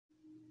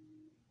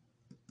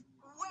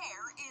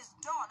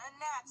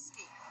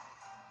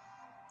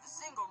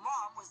single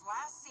mom was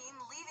last seen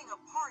leaving a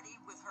party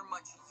with her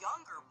much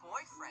younger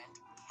boyfriend,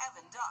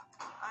 Kevin Duck.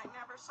 I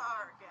never saw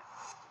her again.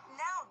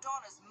 Now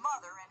Donna's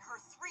mother and her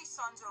 3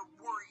 sons are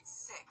worried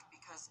sick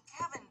because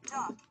Kevin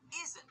Duck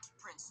isn't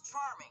Prince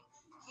Charming.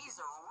 He's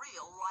a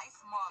real-life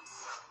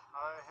monster.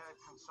 I had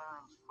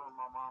concerns for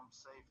my mom's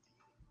safety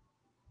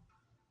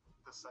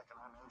the second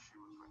I knew she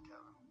was with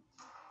Kevin.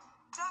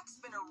 Duck's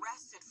been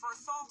arrested for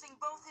assaulting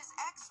both his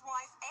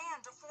ex-wife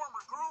and a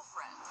former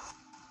girlfriend.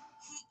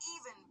 He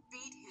even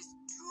beat his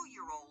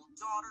 2-year-old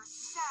daughter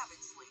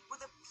savagely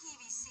with a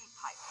PVC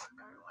pipe.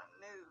 Everyone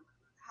knew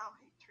how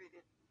he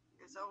treated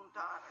his own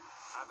daughter.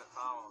 I've been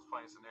following those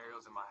playing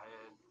scenarios in my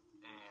head,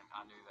 and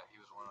I knew that he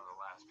was one of the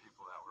last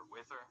people that were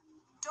with her.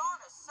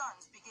 Donna's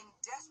sons begin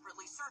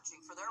desperately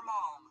searching for their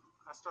mom.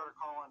 I started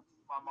calling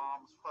my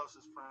mom's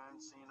closest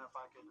friends, seeing if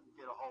I could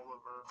get a hold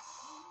of her.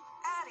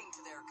 Adding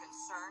to their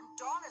concern,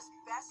 Donna's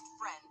best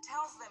friend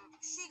tells them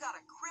she got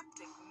a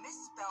cryptic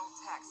misspelled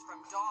text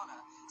from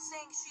Donna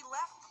saying she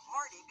left the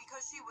party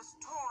because she was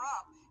tore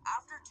up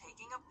after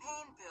taking a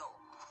pain pill.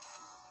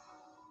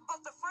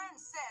 But the friend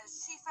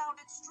says she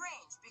found it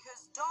strange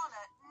because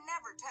Donna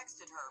never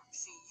texted her.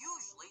 She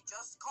usually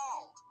just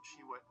called.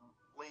 She wouldn't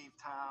leave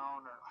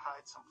town or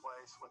hide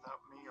someplace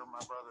without me or my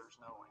brothers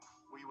knowing.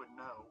 We would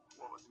know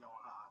what was going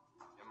on.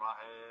 In my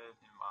head,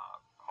 in my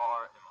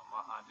heart, in my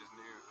mind, I just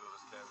knew it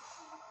was Kevin.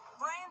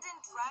 Brandon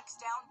tracks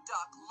down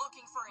Duck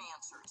looking for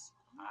answers.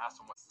 I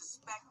asked him what.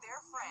 Suspect their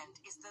friend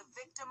is the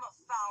victim of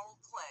foul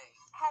play.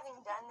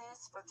 Having done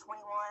this for 21,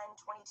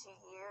 22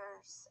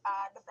 years,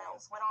 the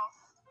bells went off.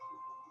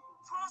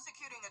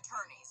 Prosecuting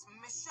attorneys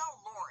Michelle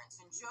Lawrence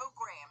and Joe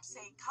Graham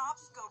say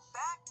cops go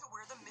back to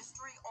where the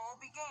mystery all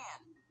began.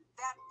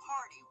 That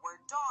party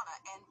where Donna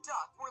and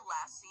Duck were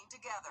last seen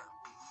together.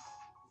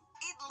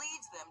 It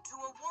leads them to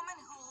a woman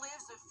who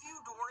lives a few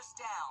doors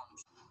down.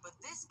 But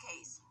this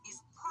case is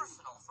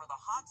personal for the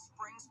Hot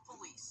Springs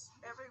police.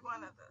 Every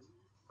one of the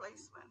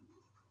policemen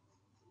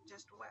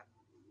just wept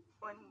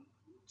when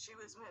she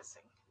was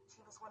missing. She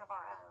was one of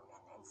our own,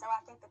 and so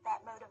I think that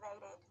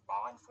motivated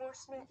law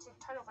enforcement to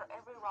turn over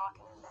every rock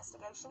in the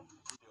investigation.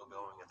 Still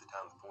going at the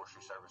time the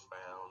Forestry Service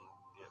found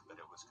it, but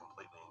it was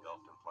completely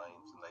engulfed in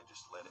flames, and they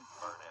just let it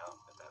burn out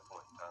at that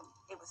point in time.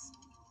 It was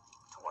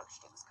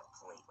torched. It was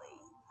completely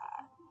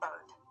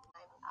burned.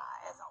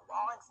 As a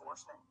law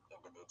enforcement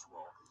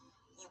individual,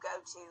 you go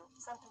to,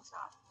 something's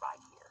not right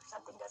here.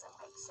 Something doesn't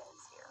make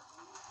sense here.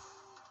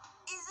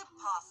 Is it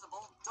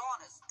possible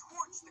Donna's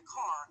torched the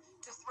car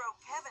to throw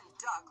Kevin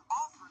Duck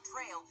off her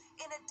trail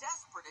in a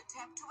desperate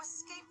attempt to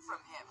escape from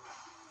him?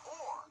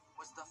 Or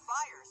was the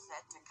fire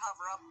set to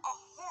cover up a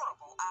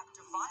horrible act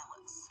of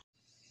violence?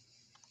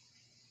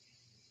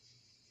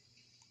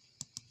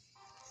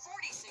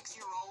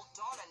 46-year-old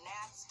Donna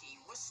Natzke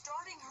was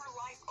starting her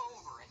life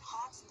over in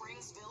Hot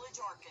Springs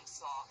Village,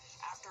 Arkansas,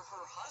 after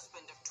her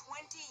husband of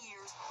 20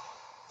 years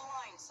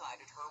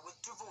blindsided her with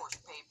divorce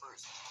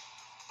papers.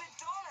 But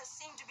Donna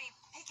seemed to be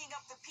picking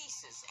up the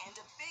pieces, and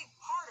a big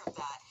part of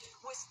that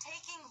was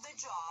taking the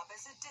job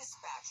as a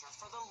dispatcher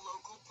for the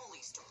local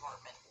police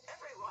department.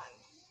 Everyone,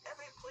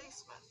 every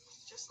policeman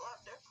just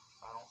loved her.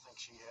 I don't think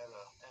she had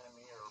an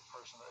enemy or a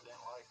person that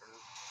didn't like her.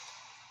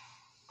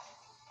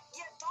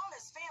 Yet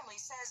Donna's family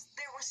says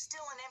there was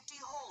still an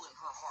empty hole in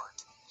her heart.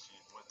 She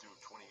went through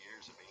 20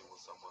 years of being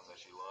with someone that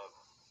she loved.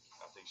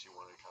 I think she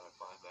wanted to kind of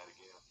find that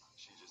again.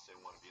 She just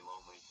didn't want to be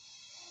lonely.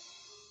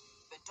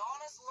 But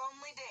Donna's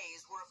lonely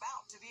days were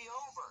about to be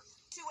over.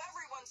 To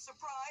everyone's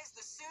surprise,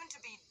 the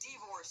soon-to-be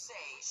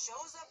divorcee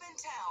shows up in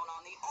town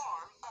on the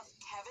arm of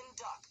Kevin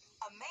Duck,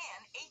 a man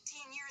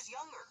 18 years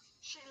younger.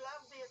 She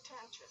loved the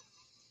attention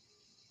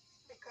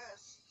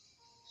because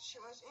she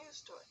wasn't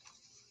used to it,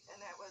 and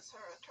that was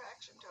her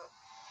attraction to it.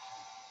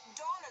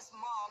 Donna's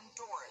mom,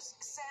 Doris,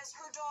 says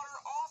her daughter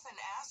often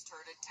asked her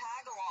to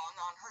tag along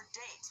on her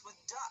dates with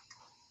Duck.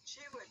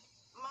 She would,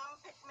 Mom,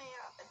 pick me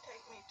up and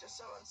take me to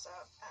so-and-so.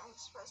 I'm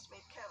supposed to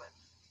meet Kevin.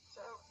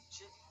 So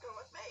she'd go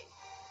with me.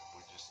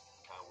 We just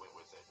kind of went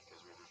with it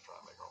because we were just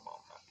trying to make our mom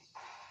happy.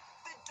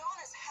 But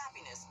Donna's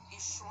happiness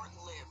is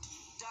short-lived.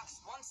 Duck's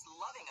once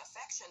loving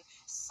affection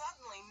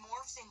suddenly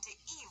morphs into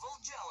evil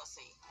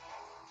jealousy.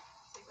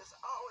 He was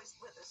always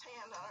with his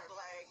hand on her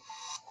leg,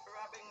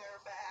 rubbing her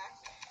back,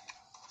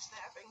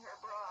 snapping her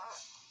bra.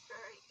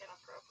 Very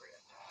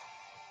inappropriate.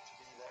 To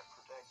be that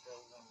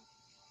protective and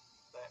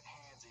that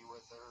handsy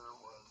with her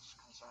was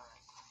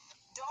concerning.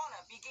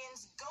 Donna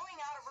begins going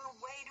out of her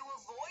way to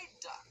avoid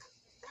Duck.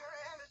 Her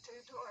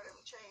attitude toward him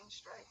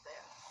changed right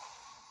then.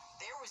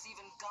 There was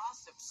even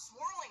gossip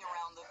swirling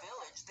around the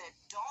village that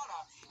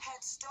Donna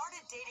had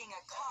started dating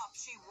a cop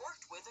she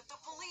worked with at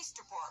the police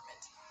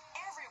department.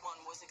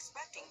 Everyone was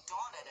expecting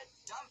Donna to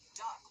dump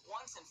Duck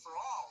once and for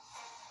all.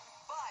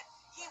 But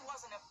he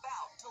wasn't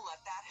about to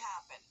let that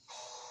happen.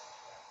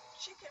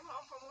 She came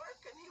home from work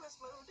and he was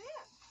moved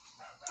in.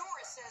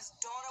 Doris says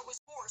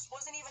Donna's divorce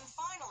wasn't even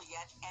final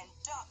yet, and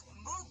Duck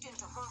moved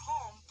into her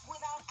home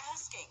without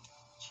asking.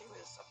 She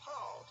was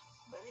appalled,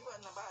 but he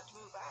wasn't about to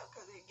move out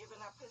because he had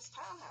given up his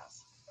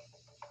townhouse.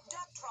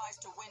 Duck tries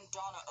to win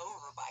Donna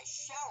over by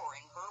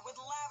showering her with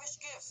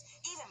lavish gifts,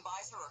 even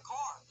buys her a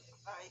car.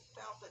 I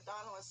felt that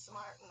Donna was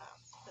smart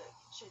enough that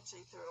she'd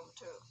see through them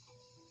too.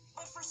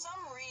 But for some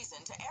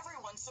reason, to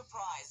everyone's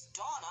surprise,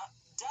 Donna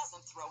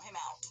doesn't throw him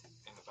out.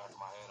 In the back of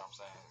my head, I'm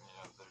saying,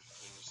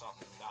 there's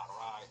something not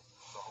right.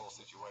 The whole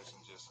situation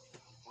just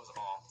was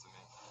off to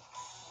me.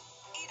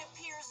 It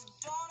appears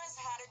Donna's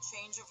had a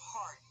change of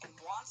heart and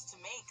wants to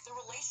make the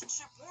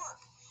relationship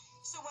work.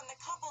 So when the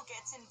couple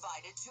gets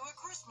invited to a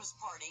Christmas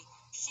party,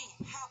 she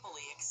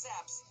happily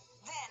accepts.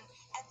 Then,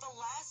 at the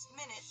last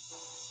minute,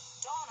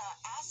 Donna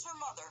asks her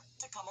mother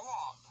to come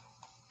along.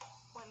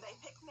 When they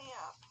picked me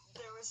up,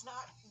 there was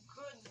not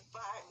good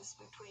vibes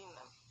between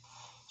them.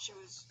 She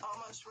was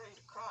almost ready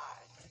to cry,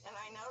 and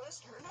I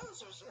noticed her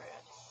nose was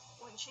red.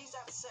 When she's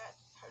upset,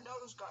 her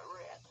nose got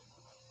red.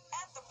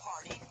 At the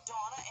party,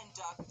 Donna and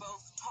Duck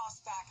both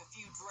tossed back a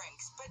few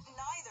drinks, but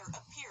neither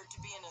appeared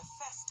to be in a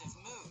festive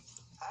mood.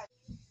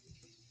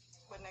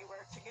 When they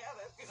were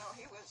together,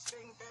 he was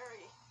being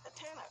very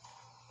attentive,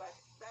 but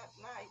that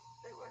night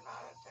they were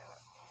not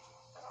attentive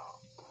at all.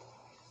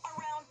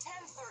 Around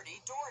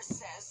 10:30, Doris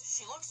says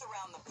she looks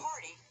around the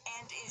party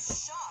and is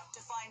shocked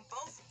to find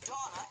both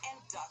Donna and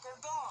Duck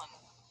are gone.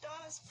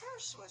 Donna's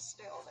purse was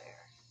still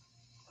there.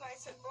 And I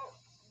said, well,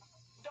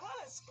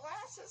 Donna's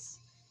glasses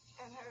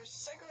and her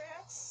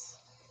cigarettes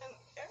and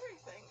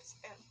everything,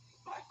 and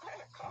my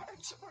credit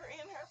cards were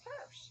in her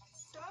purse.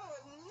 Donna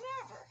would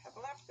never have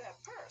left that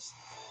purse.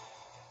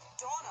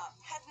 Donna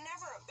had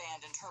never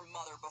abandoned her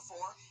mother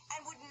before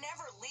and would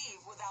never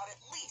leave without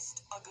at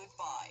least a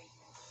goodbye.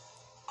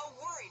 A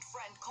worried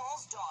friend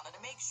calls Donna to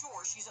make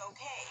sure she's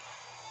okay.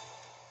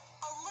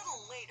 A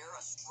little later,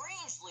 a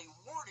strangely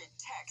worded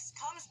text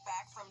comes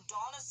back from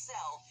Donna's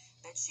cell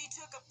that she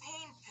took a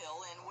pain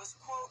pill and was,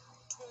 quote,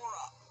 tore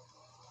up.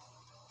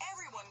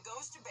 Everyone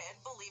goes to bed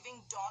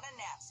believing Donna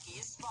Natzke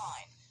is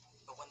fine.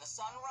 But when the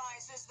sun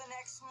rises the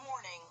next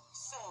morning,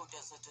 so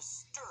does a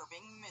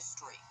disturbing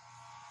mystery.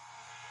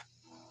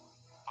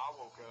 I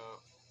woke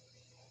up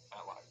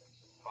at like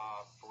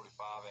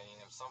 5:45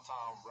 a.m.,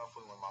 sometime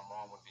roughly when my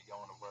mom would be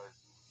going to work,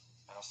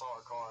 and I saw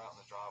her car out in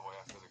the driveway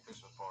after the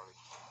Christmas party.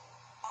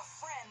 A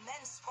friend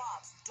then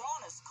spots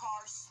Donna's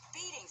car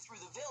speeding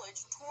through the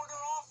village toward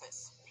her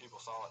office.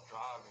 People saw it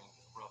driving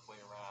roughly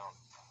around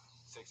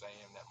 6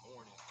 a.m. that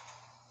morning.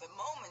 But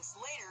moments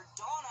later,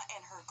 Donna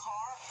and her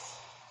car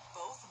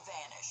both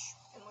vanish.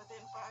 And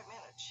within 5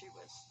 minutes, she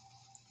was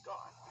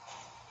gone.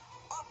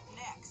 Up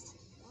next,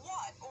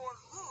 what or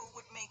who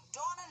would make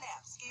Donna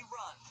Natzke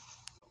run?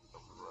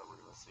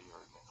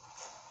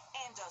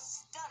 And a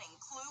stunning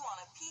clue on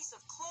a piece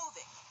of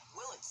clothing.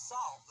 Will it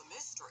solve the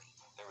mystery?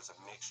 There was a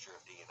mixture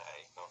of DNA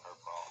on her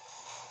bra.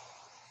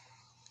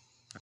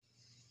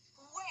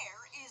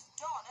 Where is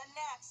Donna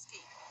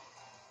Natzke?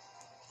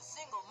 The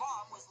single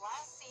mom was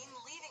last seen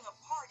leaving a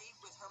party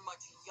with her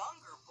much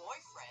younger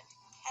boyfriend,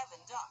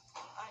 Kevin Duck.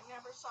 I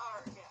never saw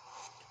her again.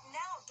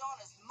 Now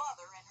Donna's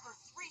mother and her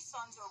 3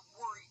 sons are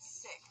worried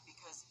sick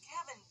because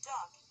Kevin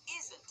Duck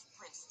isn't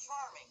Prince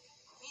Charming.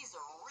 He's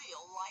a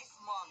real-life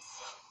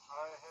monster.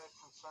 I had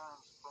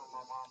concerns for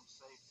my mom's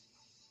safety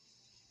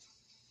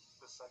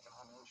the second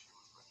I knew she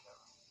was with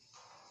Kevin.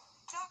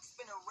 Duck's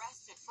been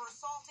arrested for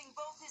assaulting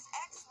both his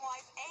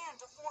ex-wife and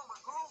a former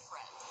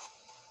girlfriend.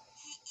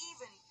 He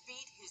even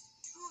beat his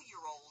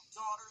 2-year-old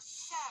daughter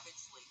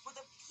savagely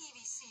with a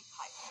PVC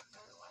pipe.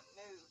 Everyone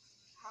knew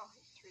how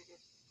he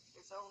treated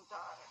his own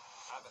daughter.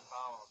 At the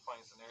time, I was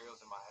playing scenarios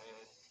in my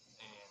head,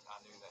 and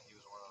I knew that he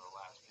was one of the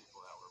last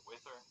people that were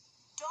with her.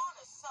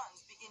 Donna's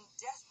sons begin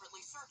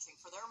desperately searching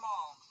for their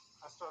mom.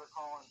 I started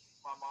calling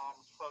my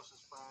mom's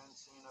closest friends,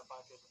 seeing if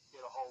I could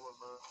get a hold of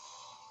her.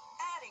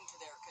 Adding to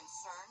their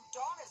concern,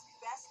 Donna's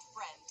best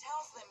friend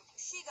tells them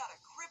she got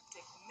a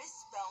cryptic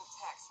misspelled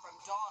text from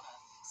Donna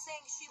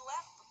saying she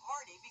left the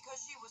party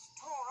because she was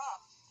tore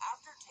up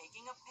after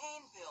taking a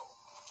pain pill.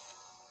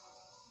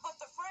 But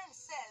the friend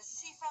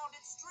says she found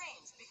it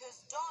strange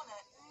because Donna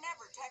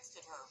never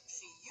texted her.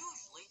 She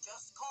usually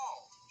just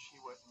called. She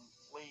wouldn't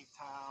leave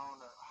town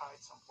or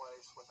hide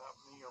someplace without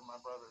me or my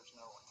brothers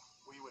knowing.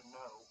 We would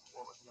know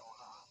what was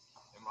going on.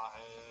 In my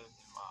head,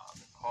 in my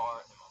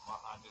heart, in my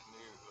mind, I just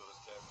knew it was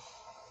Kevin.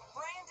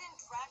 Brandon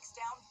tracks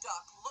down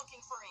Duck looking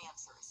for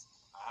answers.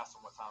 I asked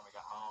him what time he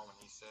got home, and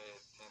he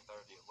said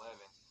 10:30, 11.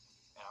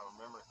 And I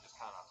remember it just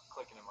kind of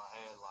clicking in my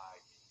head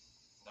like,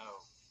 no,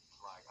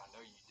 like I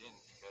know you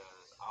didn't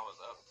because I was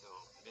up till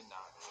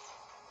midnight.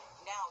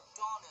 Now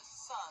Donna's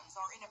sons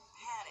are in a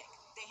panic.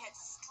 They head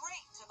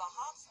straight to the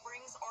Hot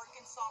Springs,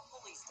 Arkansas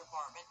Police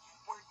Department,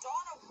 where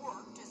Donna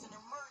worked as an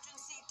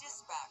emergency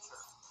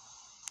dispatcher.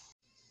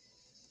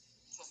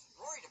 Just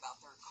worried about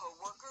their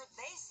co-worker,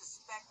 they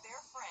suspect their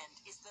friend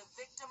is the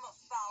victim of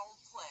foul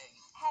play.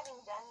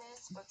 Having done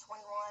this for 21,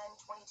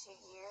 22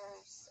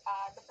 years,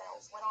 the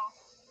bells went off.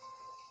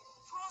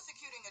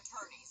 Prosecuting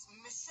attorneys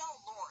Michelle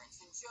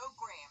Lawrence and Joe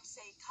Graham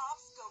say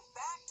cops go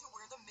back to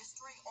where the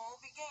mystery all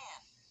began.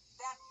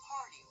 That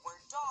party where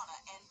Donna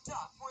and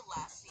Duck were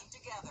last seen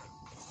together.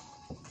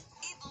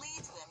 It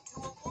leads them to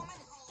a woman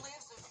who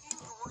lives a few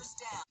doors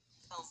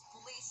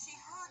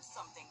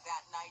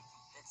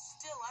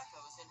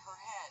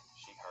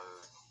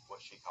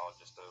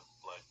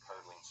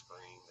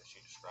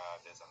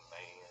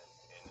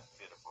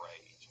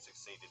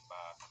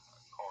a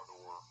car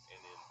door and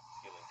then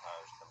peeling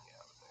tires coming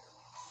out of there.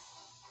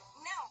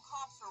 Now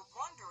cops are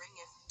wondering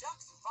if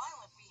Duck's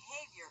violent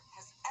behavior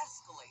has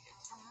escalated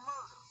to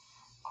murder.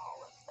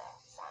 All of the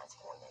signs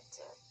pointed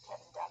to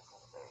Kevin Duck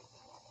from the very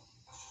beginning.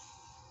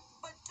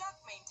 But Duck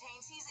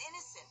maintains he's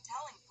innocent,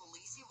 telling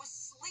police he was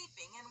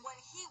sleeping, and when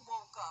he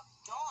woke up,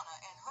 Donna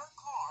and her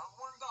car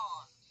were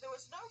gone. There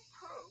was no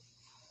proof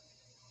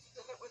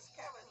that it was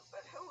Kevin,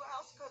 but who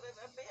else could it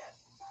have been?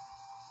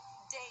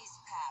 Days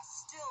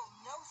pass, still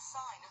no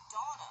sign of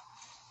Donna.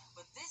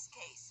 But this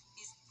case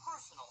is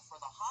personal for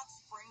the Hot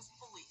Springs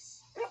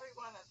police. Every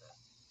one of the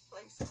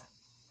policemen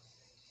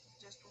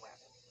just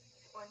wept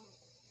when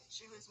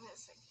she was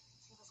missing.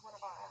 She was one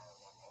of our own,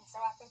 and so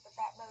I think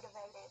that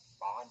motivated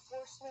law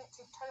enforcement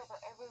to turn over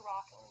every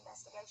rock in the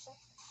investigation.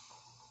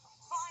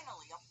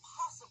 Finally, a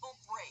possible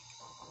break.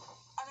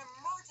 An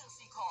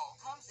emergency call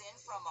comes in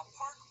from a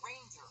park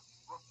ranger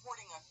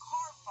reporting a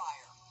car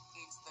fire.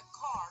 It's the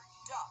car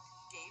Duck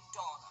gave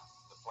Donna.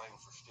 The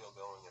flames were still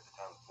going at the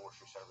time the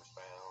forestry service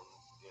found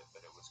it,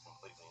 but it was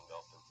completely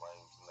engulfed in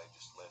flames, and they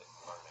just let it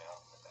burn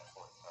out at that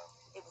point in time.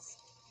 It was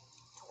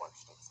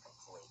torched. It was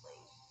completely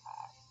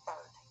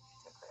burned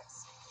to a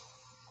crisp.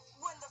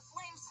 When the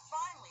flames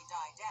finally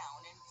die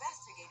down,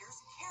 investigators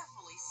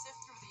carefully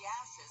sift through the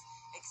ashes,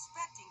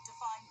 expecting to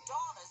find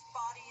Donna's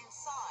body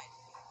inside.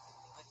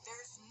 But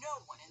there's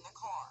no one in the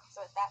car.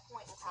 So at that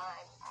point in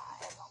time,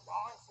 as a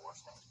law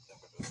enforcement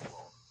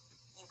individual,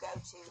 you go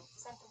to,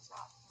 something's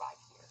not right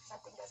here.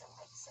 Something doesn't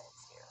make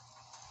sense here.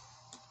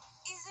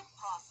 Is it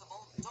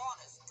possible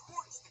Donna's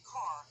torched the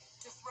car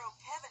to throw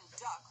Kevin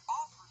Duck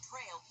off her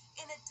trail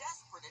in a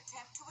desperate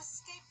attempt to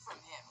escape from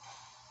him?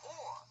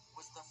 Or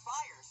was the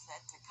fire set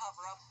to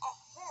cover up a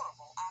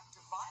horrible act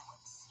of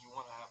violence? You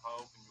want to have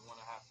hope and you want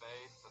to have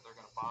faith that they're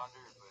going to find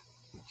her, but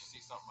you see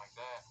something like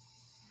that,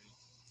 I mean,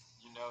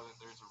 you know that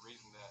there's a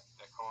reason that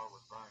that car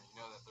was burned.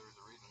 You know that there was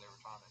a reason they were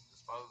trying to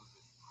dispose of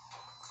it.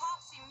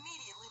 Cops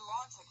immediately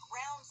launch a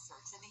ground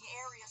search in the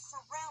area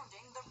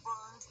surrounding the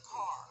burned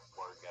car.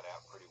 Word got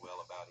out pretty well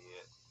about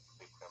it.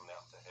 People coming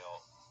out to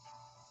help.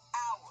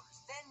 Hours,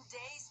 then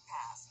days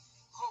pass.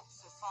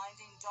 Hopes of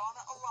finding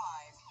Donna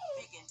alive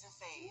begin to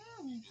fade.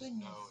 You just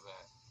know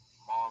that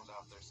mom's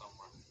out there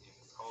somewhere.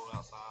 It's cold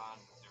outside,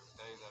 and there was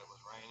days that it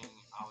was raining.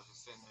 I was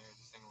just sitting there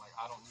just thinking, like,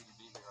 I don't need to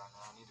be here right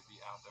now. I need to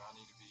be out there. I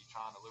need to be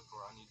trying to look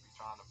for her. I need to be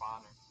trying to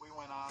find her. We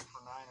went on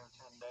for 9 or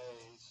 10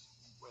 days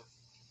with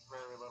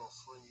very little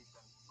sleep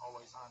and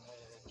always on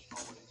edge,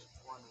 always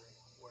wondering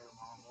where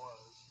Mom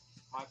was.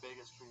 My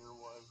biggest fear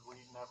was we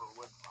never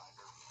would find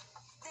her.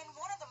 Then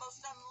one of the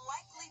most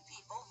unlikely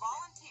people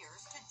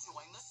volunteers to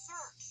join the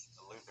search.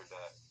 Luther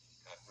Duck,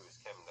 who is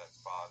Kevin Duck's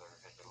father,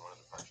 had been one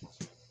of the persons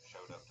who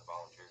showed up to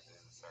volunteer to do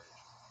the search.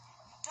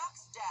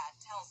 Duck's dad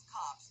tells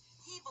cops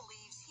he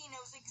believes he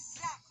knows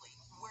exactly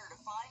where to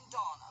find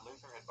Donna.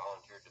 Luther had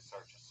volunteered to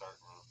search a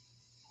certain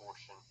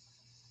portion,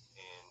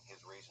 and his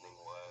reasoning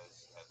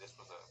was this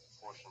was a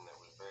portion that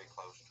was very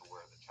close to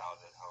where the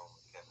childhood home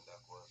of Kevin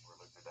Duck was, where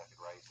Luther Duck had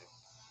raised him.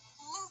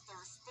 Luther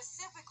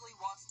specifically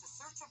wants to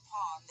search a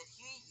pond that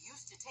he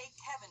used to take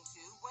Kevin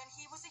to when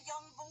he was a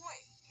young boy.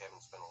 Kevin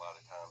spent a lot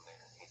of time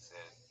there. He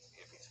said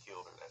if he's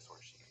killed her, that's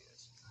where she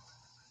is.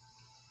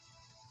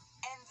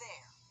 And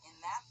there, in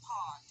that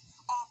pond,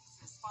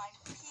 officers find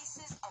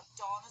pieces of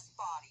Donna's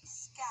body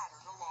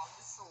scattered along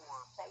the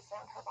shore. They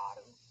found her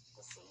body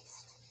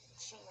deceased.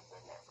 She had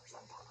been there for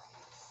some time.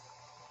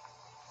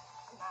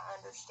 My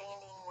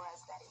understanding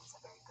was that it was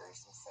a very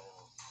gruesome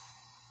scene.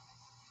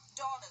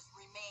 Donna's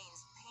remains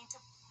paint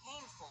a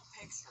painful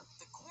picture.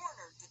 The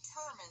coroner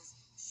determines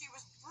she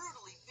was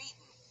brutally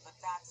beaten, but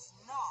that's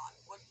not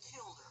what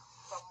killed her.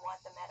 From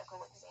what the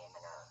medical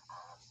examiner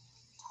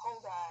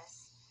told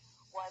us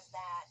was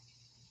that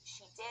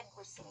she did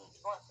receive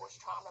blunt force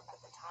trauma, but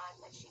at the time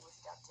that she was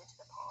dumped into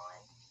the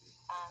pond,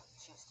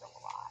 she was still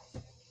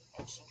alive,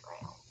 and she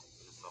drowned.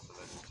 It's something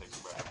that just takes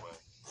your breath away.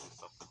 It's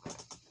something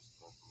that you just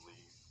won't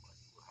believe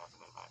what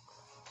happened that night.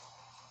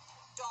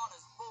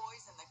 Donna's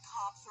boys and the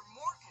cops are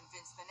more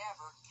convinced than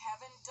ever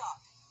Kevin Duck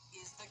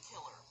is the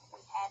killer. We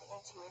had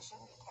intuition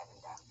that Kevin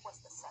Duck was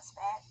the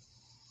suspect,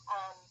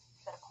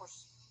 but of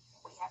course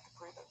we have to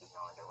prove it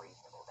beyond a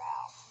reasonable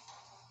doubt.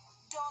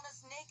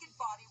 Donna's naked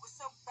body was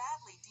so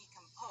badly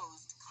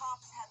decomposed,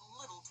 cops had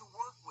little to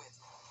work with.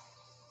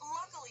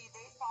 Luckily,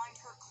 they find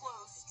her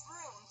clothes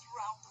strewn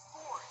throughout the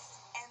forest,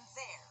 and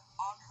there,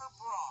 on her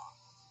bra,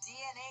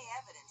 DNA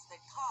evidence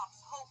that cops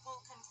hope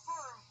will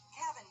confirm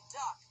Kevin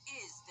Duck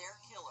is their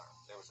killer.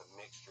 There was a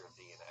mixture of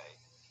DNA.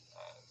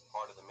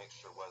 Part of the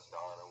mixture was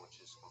Donna,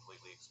 which is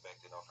completely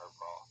expected on her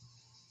bra.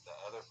 The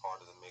other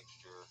part of the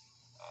mixture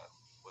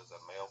was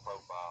a male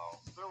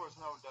profile. There was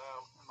no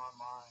doubt in my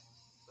mind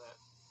that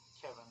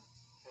Kevin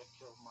had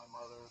killed my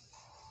mother.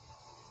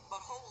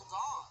 But hold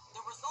on,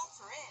 the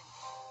results are in,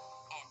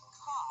 and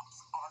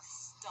cops are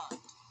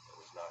stunned. It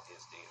was not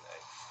his DNA.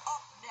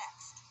 Up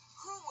next,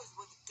 who was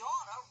with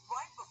Donna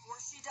right before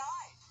she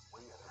died?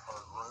 We had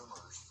heard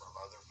rumors from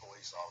other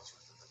police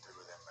officers that the two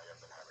of them may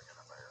have been having an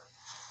affair.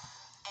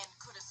 And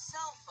could a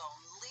cell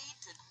phone lead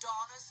to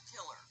Donna's killer?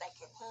 killer. They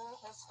could hang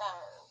his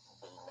phone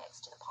be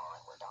next to the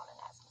pond where Donna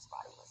Natzke's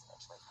body was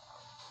eventually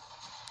found.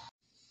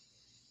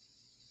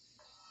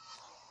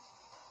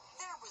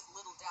 There was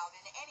little doubt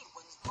in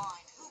anyone's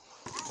mind who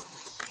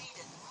brutally beat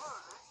and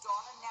murdered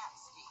Donna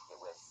Natzke. It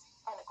was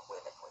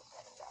unequivocally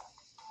Kevin Duck.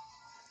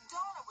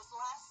 Donna was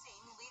last seen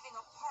leaving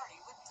a party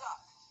with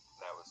Duck.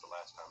 That was the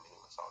last time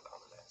anyone saw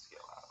Donna Natzke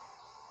alive.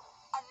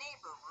 A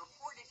neighbor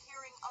reported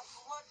hearing a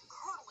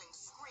blood-curdling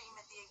scream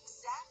at the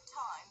exact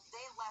time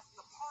they left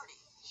the party.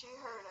 She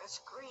heard a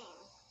scream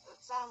that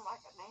sounded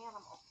like an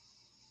animal.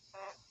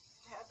 It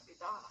had to be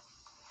Donna.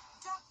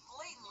 Duck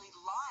blatantly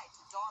lied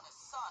to Donna's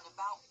son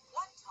about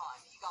what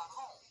time he got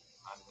home.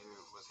 I knew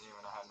it was him,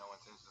 and I had no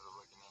intentions of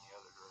looking any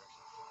other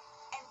direction.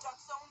 And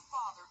Duck's own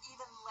father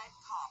even led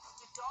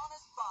cops to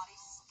Donna's body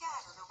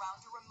scattered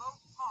around a remote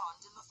pond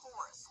in the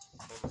forest.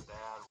 Kevin's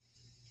dad,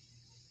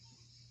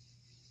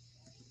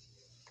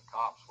 the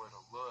cops where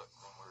to look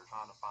when we were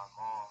trying to find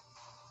Mom.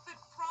 But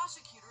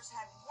prosecutors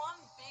had one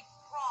big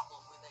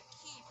problem with a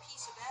key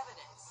piece of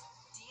evidence.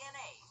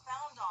 DNA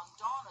found on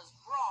Donna's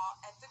bra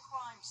at the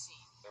crime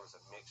scene. There was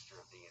a mixture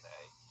of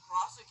DNA.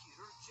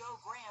 Prosecutor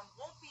Joe Graham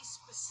won't be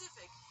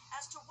specific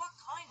as to what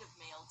kind of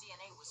male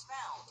DNA was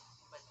found,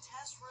 but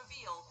tests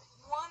reveal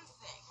one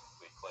thing.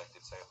 We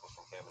collected samples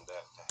from Kevin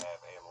Duck to have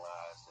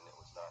analyzed, and it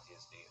was not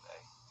his DNA.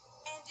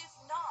 And if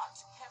not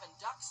Kevin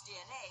Duck's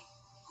DNA,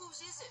 whose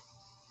is it?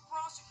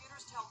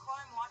 Prosecutors tell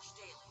Crime Watch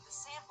Daily the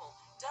sample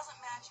doesn't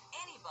match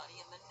anybody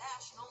in the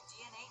national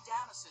DNA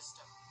data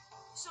system.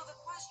 So the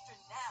question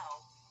now,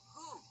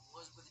 who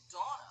was with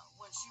Donna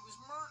when she was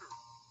murdered?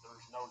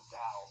 There's no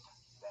doubt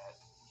that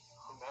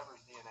whomever's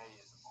DNA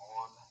is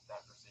on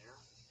that brassiere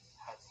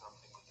had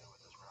something to do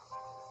with this crime.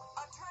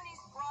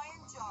 Attorneys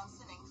Brian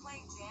Johnson and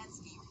Clay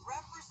Jansky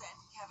represent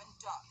Kevin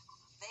Duck.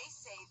 They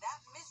say that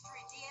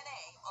mystery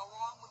DNA,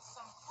 along with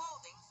some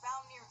clothing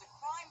found near the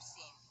crime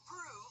scene,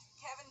 prove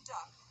Kevin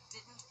Duck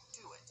didn't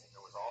do it.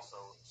 There was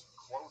also some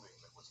clothing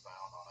that was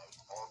found on a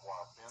barbed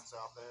wire fence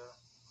out there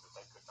that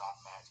they could not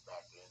match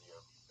back to any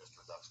of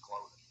Mr. Duck's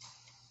clothing.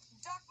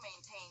 Duck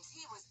maintains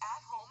he was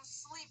at home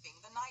sleeping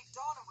the night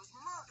Donna was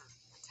murdered.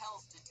 He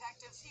tells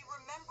detectives he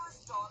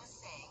remembers Donna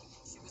saying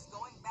she was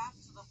going back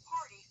to the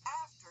party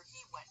after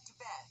he went to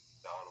bed.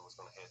 Donna was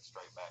going to head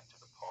straight back to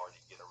the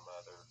party, get her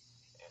mother,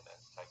 and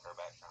take her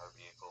back to her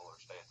vehicle or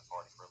stay at the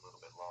party for a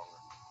little bit longer.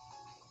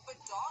 But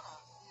Donna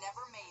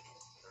never made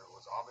it. There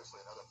was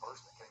obviously another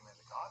person that came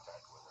into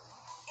contact with her.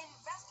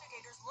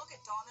 Investigators look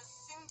at Donna's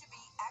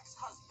soon-to-be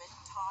ex-husband,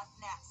 Todd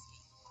Natzke.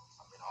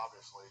 I mean,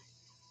 obviously,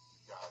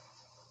 you got a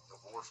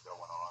divorce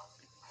going on.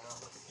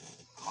 Apparently,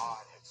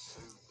 Todd had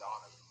sued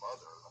Donna's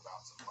mother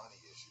about some money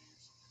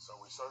issues, so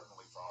we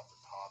certainly thought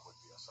that Todd would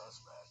be a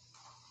suspect.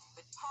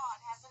 But Todd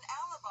has an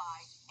alibi,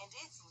 and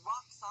it's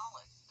rock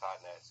solid.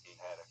 Todd Natzke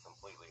had a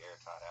completely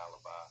airtight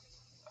alibi.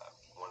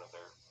 One of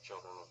their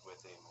children was with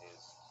him. His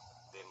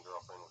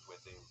then-girlfriend was with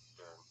him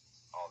during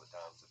all the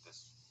times that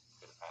this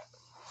could have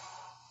happened.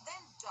 Then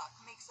Duck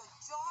makes a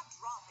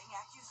jaw-dropping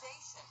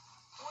accusation,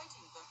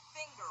 pointing the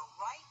finger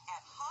right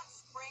at Hot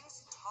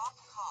Springs' top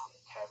cop.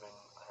 Kevin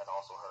had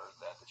also heard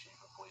that the chief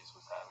of police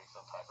was having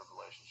some type of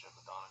relationship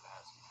with Donna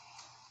Natzke.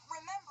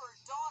 Remember,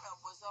 Donna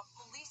was a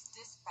police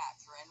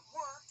dispatcher and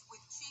worked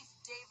with Chief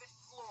David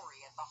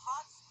Flory at the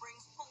Hot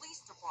Springs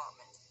Police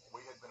Department.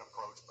 We had been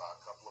approached by a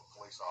couple of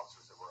police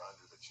officers that were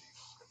under the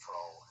chief's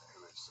control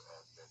who had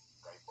said that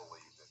they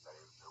believed that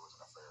there was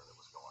an affair that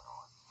was going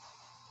on.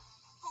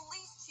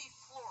 Police Chief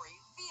Flory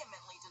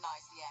vehemently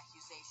denies the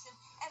accusation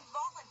and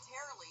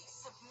voluntarily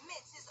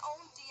submits his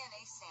own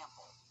DNA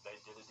sample.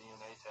 They did a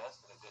DNA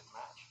test and it didn't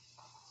match.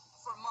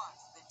 For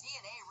months, the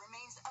DNA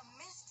remains a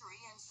mystery,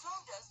 and so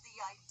does the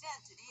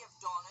identity of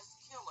Donna's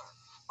killer.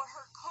 But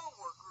her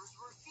co-workers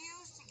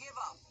refuse to give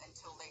up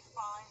until they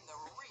find the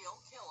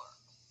real killer.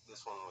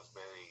 This one was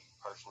very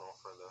personal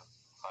for the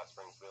Hot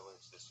Springs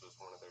Village. This was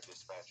one of their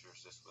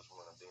dispatchers. This was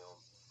one of them.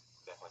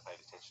 Definitely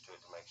paid attention to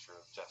it to make sure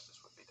justice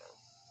would be done.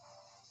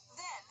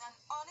 Then an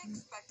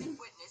unexpected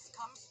witness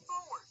comes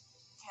forward,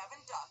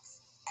 Kevin Duck's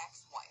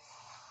ex-wife.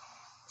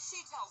 She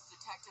tells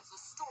detectives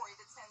a story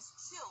that sends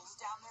chills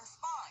down their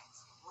spines,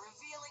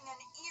 revealing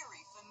an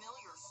eerie,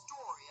 familiar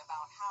story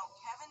about how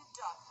Kevin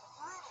Duck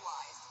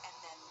brutalized and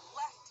then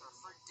left her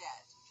for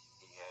dead.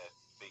 He had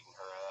beaten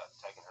her up,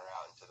 taken her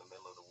out into the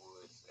middle of the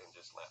woods, and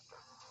just left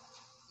her.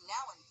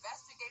 Now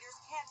investigators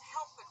can't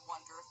help but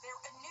wonder if their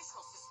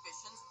initial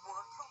suspicions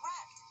were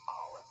correct.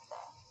 All of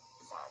the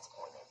signs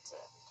pointed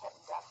to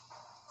Kevin Duck.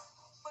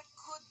 But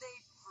could they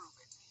prove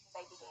it?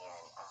 They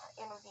began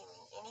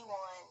interviewing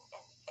anyone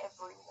and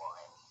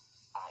everyone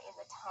in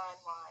the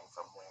timeline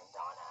from when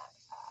Donna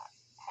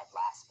had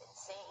last been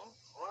seen.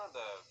 One of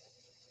the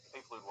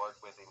people who'd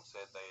worked with him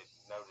said they had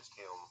noticed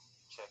him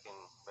checking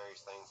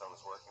various things on his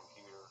work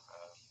computer,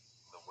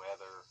 the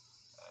weather,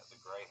 the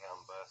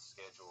Greyhound bus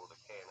schedule to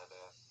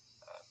Canada,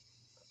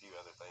 a few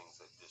other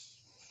things that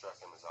just struck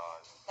him as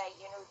odd. They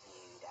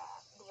interviewed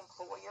the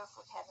employer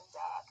for Kevin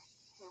Duck,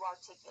 who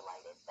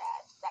articulated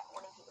that that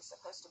morning he was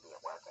supposed to be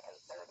at work at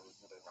 8:30.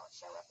 He did not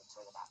show up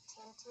until about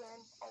 10:10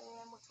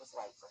 a.m., which was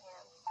late for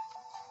him.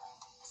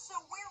 So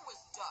where was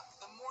Duck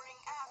the morning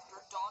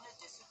after Donna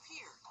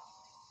disappeared?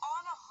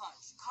 On a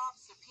hunch,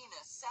 cops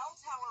subpoena cell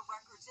tower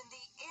records in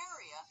the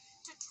area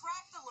to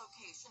track the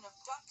location of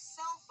Duck's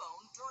cell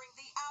phone during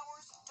the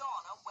hours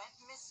Donna went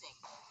missing.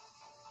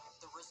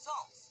 The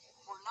results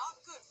were not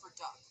good for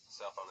Duck.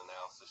 Cell phone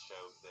analysis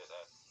showed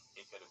that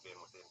it could have been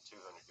within 200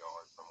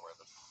 yards from where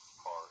the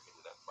car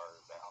ended up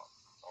burned out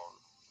on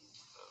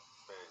the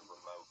very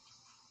remote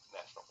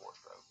National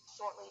Forest Road.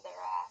 Shortly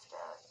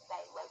thereafter,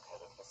 they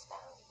located his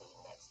phone being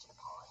next to the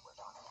pond where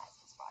Donna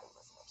Natzke's body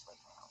was eventually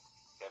found.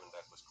 Kevin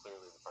Duck was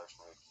clearly the person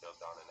who killed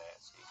Donna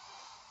Natzke.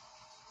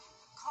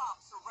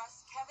 Cops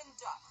arrest Kevin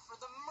Duck for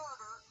the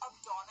murder of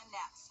Donna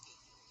Natzke.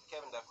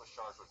 Kevin Duck was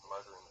charged with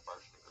murder in the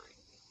first degree.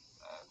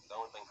 The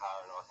only thing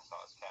higher in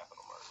Arkansas is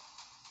capital murder.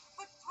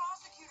 But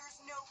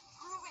prosecutors know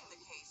proving the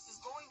case is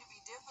going to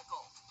be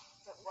difficult.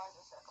 It was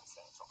a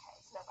circumstantial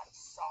case. Nobody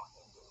saw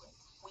him do it.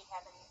 We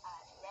have a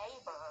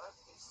neighbor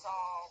who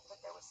saw that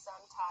there was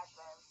some type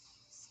of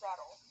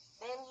scuttle.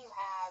 Then you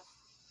have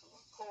the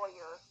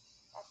employer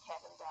of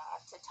Kevin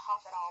Duck. To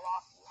top it all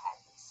off, you had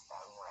these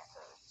phone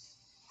records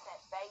that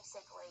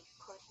basically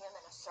put him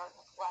in a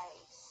certain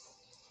place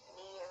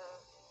near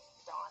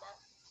Donna,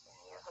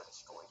 near her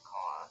destroyed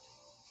car,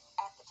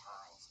 at the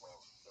times when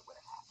it would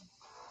have happened.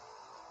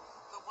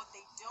 But what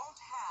they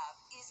don't have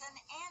is an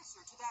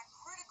answer to that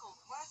critical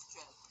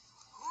question: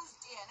 whose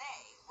DNA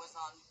was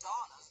on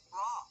Donna's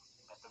bra?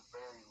 At the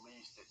very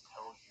least, it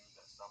tells you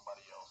that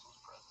somebody else was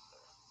present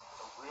there.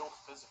 The real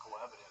physical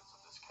evidence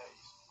of this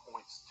case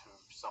points to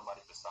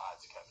somebody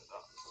besides Kevin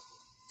Duck.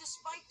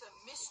 Despite the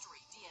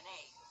mystery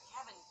DNA,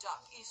 Kevin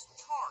Duck is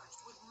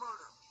charged with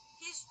murder.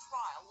 His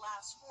trial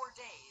lasts 4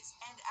 days,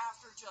 and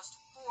after just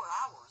 4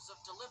 hours of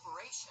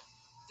deliberation,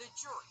 the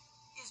jury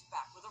is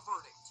back with a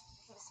verdict.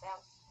 He was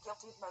found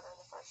guilty of murder in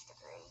the first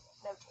degree.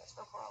 No chance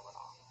for parole at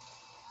all.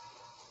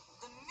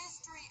 The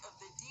mystery of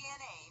the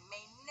DNA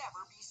may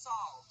never be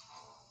solved.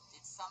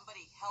 Did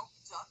somebody help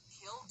Duck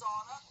kill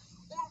Donna,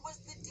 or was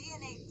the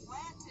DNA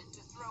planted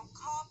to throw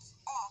cops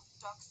off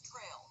Duck's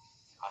trail?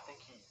 I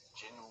think he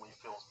genuinely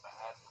feels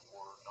bad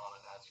for Donna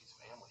Natzke's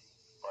family,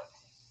 but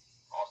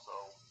he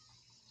also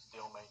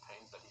still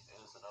maintains that he's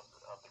innocent of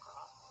the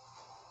crime.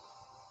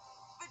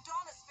 But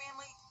Donna's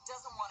family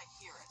doesn't want to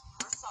hear it.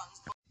 Her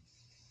sons believe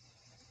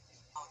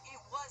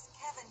it was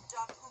Kevin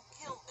Duck who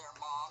killed their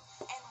mom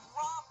and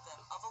robbed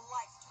them of a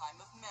lifetime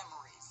of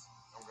memories.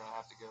 I'm going to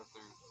have to go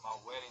through my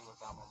wedding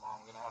without my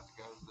mom. I'm going to have to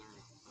go through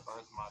the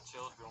birth of my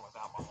children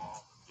without my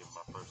mom. Give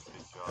my first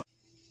big job.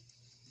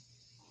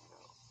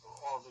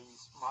 All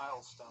these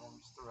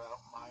milestones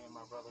throughout my and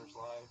my brother's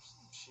lives,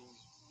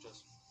 she's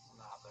just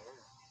not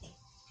there.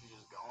 She's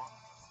just gone.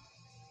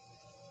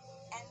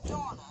 And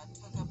Donna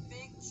took a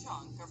big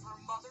chunk of her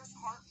mother's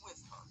heart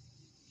with her.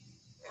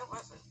 It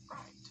wasn't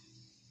right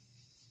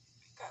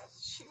because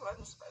she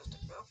wasn't supposed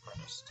to go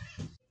first.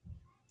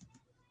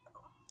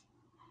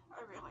 I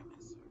really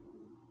miss her.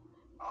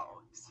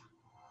 Always.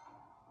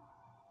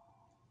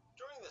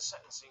 During the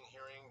sentencing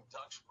hearing,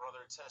 Duck's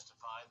brother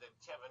testified that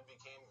Kevin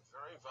became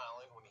very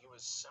violent when he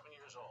was 7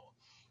 years old,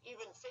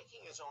 even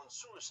faking his own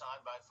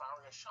suicide by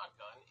firing a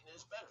shotgun in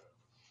his bedroom.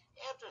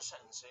 After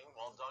sentencing,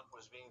 while Duck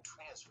was being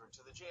transferred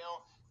to the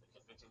jail, the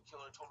convicted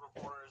killer told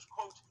reporters,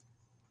 quote,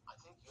 "I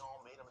think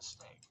y'all made a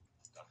mistake.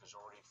 Duck has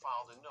already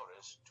filed a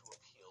notice to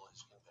appeal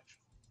his conviction."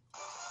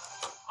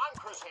 I'm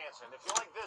Chris Hansen. If you like this